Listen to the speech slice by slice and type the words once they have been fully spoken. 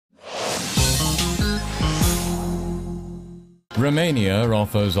Romania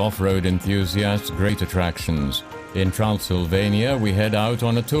offers off-road enthusiasts great attractions. In Transylvania, we head out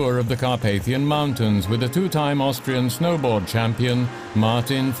on a tour of the Carpathian Mountains with a two-time Austrian snowboard champion,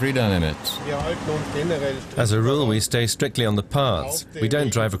 Martin Freinademetz. As a rule, we stay strictly on the paths. We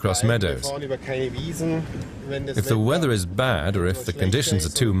don't drive across meadows. If the weather is bad or if the conditions are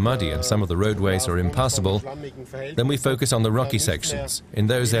too muddy and some of the roadways are impassable, then we focus on the rocky sections, in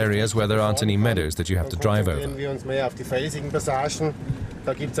those areas where there aren't any meadows that you have to drive over.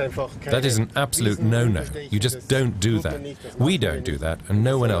 That is an absolute no-no. You just don't do that. We don't do that, and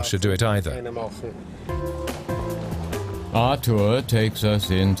no one else should do it either. Our tour takes us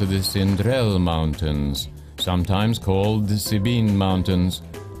into the Sindrel Mountains, sometimes called the Sabine Mountains.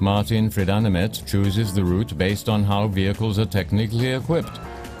 Martin Freinademetz chooses the route based on how vehicles are technically equipped.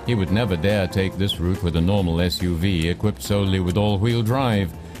 He would never dare take this route with a normal SUV equipped solely with all-wheel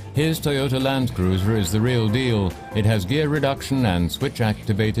drive. His Toyota Land Cruiser is the real deal. It has gear reduction and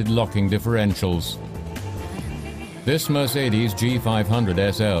switch-activated locking differentials. This Mercedes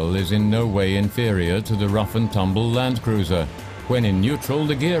G500 SL is in no way inferior to the rough-and-tumble Land Cruiser. When in neutral,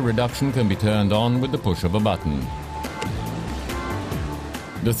 the gear reduction can be turned on with the push of a button.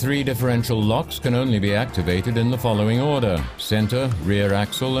 The three differential locks can only be activated in the following order: center, rear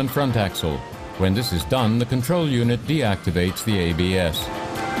axle and front axle. When this is done, the control unit deactivates the ABS.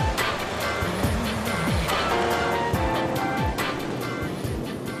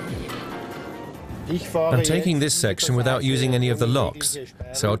 I'm taking this section without using any of the locks,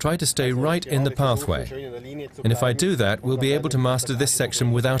 so I'll try to stay right in the pathway. And if I do that, we'll be able to master this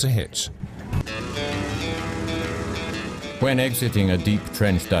section without a hitch. When exiting a deep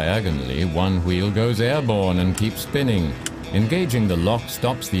trench diagonally, one wheel goes airborne and keeps spinning. Engaging the lock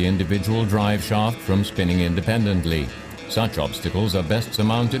stops the individual drive shaft from spinning independently. Such obstacles are best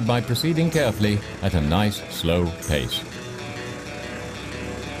surmounted by proceeding carefully at a nice, slow pace.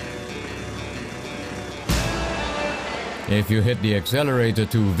 If you hit the accelerator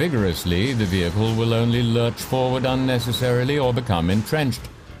too vigorously, the vehicle will only lurch forward unnecessarily or become entrenched.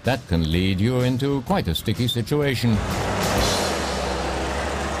 That can lead you into quite a sticky situation.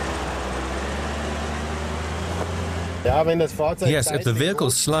 Yes, if the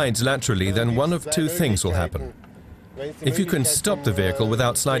vehicle slides laterally, then one of two things will happen. If you can stop the vehicle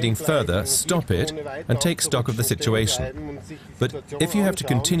without sliding further, stop it and take stock of the situation. But if you have to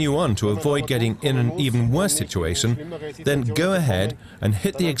continue on to avoid getting in an even worse situation, then go ahead and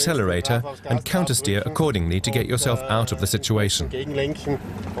hit the accelerator and countersteer accordingly to get yourself out of the situation.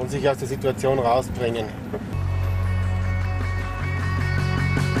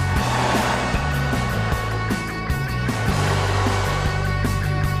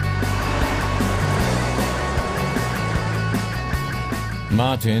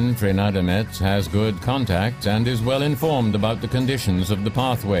 Martin Freinademetz has good contacts and is well informed about the conditions of the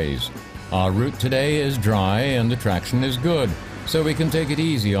pathways. Our route today is dry and the traction is good, so we can take it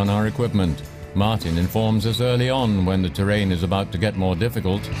easy on our equipment. Martin informs us early on when the terrain is about to get more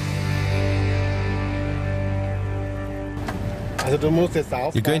difficult. You're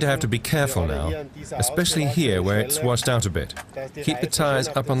going to have to be careful now, especially here where it's washed out a bit. Keep the tires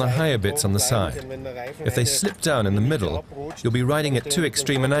up on the higher bits on the side. If they slip down in the middle, you'll be riding at too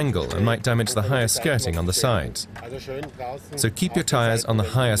extreme an angle and might damage the higher skirting on the sides. So keep your tires on the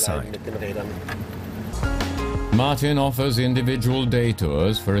higher side. Martin offers individual day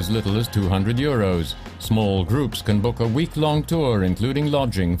tours for as little as €200. Small groups can book a week-long tour, including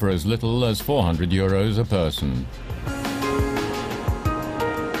lodging, for as little as €400 a person.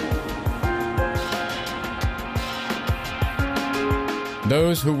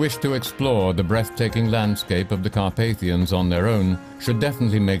 Those who wish to explore the breathtaking landscape of the Carpathians on their own should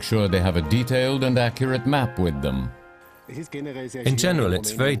definitely make sure they have a detailed and accurate map with them. In general,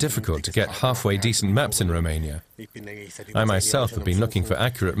 it's very difficult to get halfway decent maps in Romania. I myself have been looking for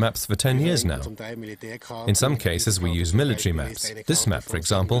accurate maps for 10 years now. In some cases, we use military maps. This map, for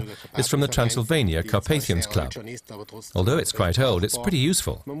example, is from the Transylvania Carpathians Club. Although it's quite old, it's pretty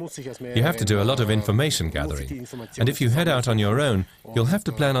useful. You have to do a lot of information gathering, and if you head out on your own, you'll have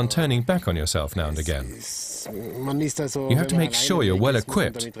to plan on turning back on yourself now and again. You have to make sure you're well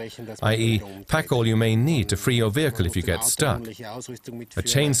equipped, i.e., pack all you may need to free your vehicle if you get stuck. A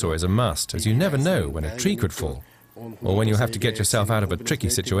chainsaw is a must, as you never know when a tree could fall, or when you'll have to get yourself out of a tricky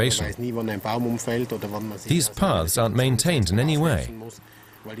situation. These paths aren't maintained in any way.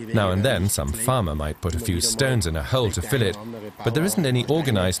 Now and then, some farmer might put a few stones in a hole to fill it, but there isn't any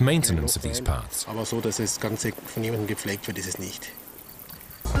organized maintenance of these paths.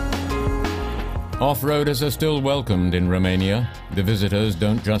 Off-roaders are still welcomed in Romania. The visitors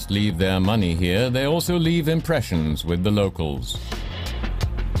don't just leave their money here, they also leave impressions with the locals.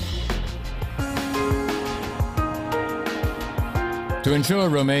 To ensure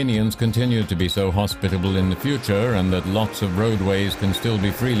Romanians continue to be so hospitable in the future and that lots of roadways can still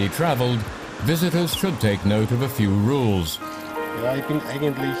be freely traveled, visitors should take note of a few rules.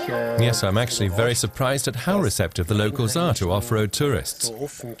 Yes, I'm actually very surprised at how receptive the locals are to off-road tourists.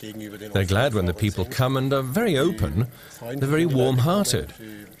 They're glad when the people come and are very open. They're very warm-hearted.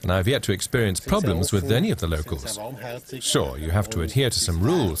 And I've yet to experience problems with any of the locals. Sure, you have to adhere to some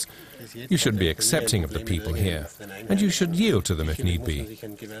rules. You should be accepting of the people here, and you should yield to them if need be.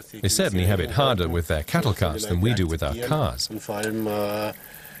 They certainly have it harder with their cattle carts than we do with our cars.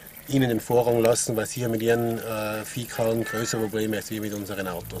 Ihnen den Vorrang lassen, was hier mit ihren Viehkarren größere Probleme als wir mit unseren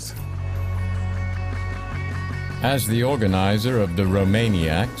Autos. As the organizer of the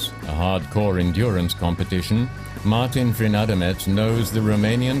Romaniacs, a hardcore endurance competition, Martin Freinademetz knows the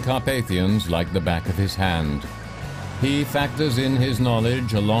Romanian Carpathians like the back of his hand. He factors in his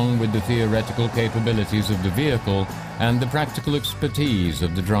knowledge along with the theoretical capabilities of the vehicle and the practical expertise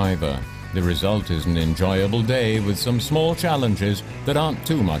of the driver. The result is an enjoyable day with some small challenges that aren't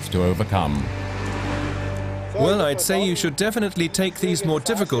too much to overcome. Well, I'd say you should definitely take these more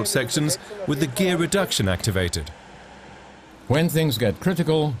difficult sections with the gear reduction activated. When things get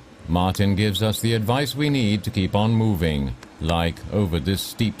critical, Martin gives us the advice we need to keep on moving, like over this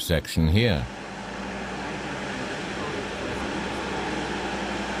steep section here.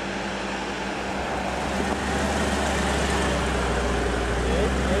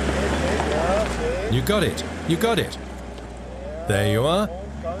 You got it! You got it! There you are!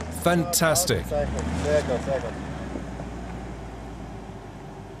 Fantastic!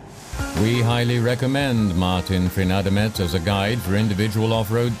 We highly recommend Martin Freinademetz as a guide for individual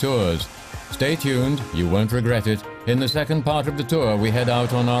off-road tours. Stay tuned, you won't regret it. In the second part of the tour we head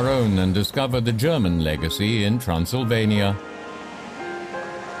out on our own and discover the German legacy in Transylvania.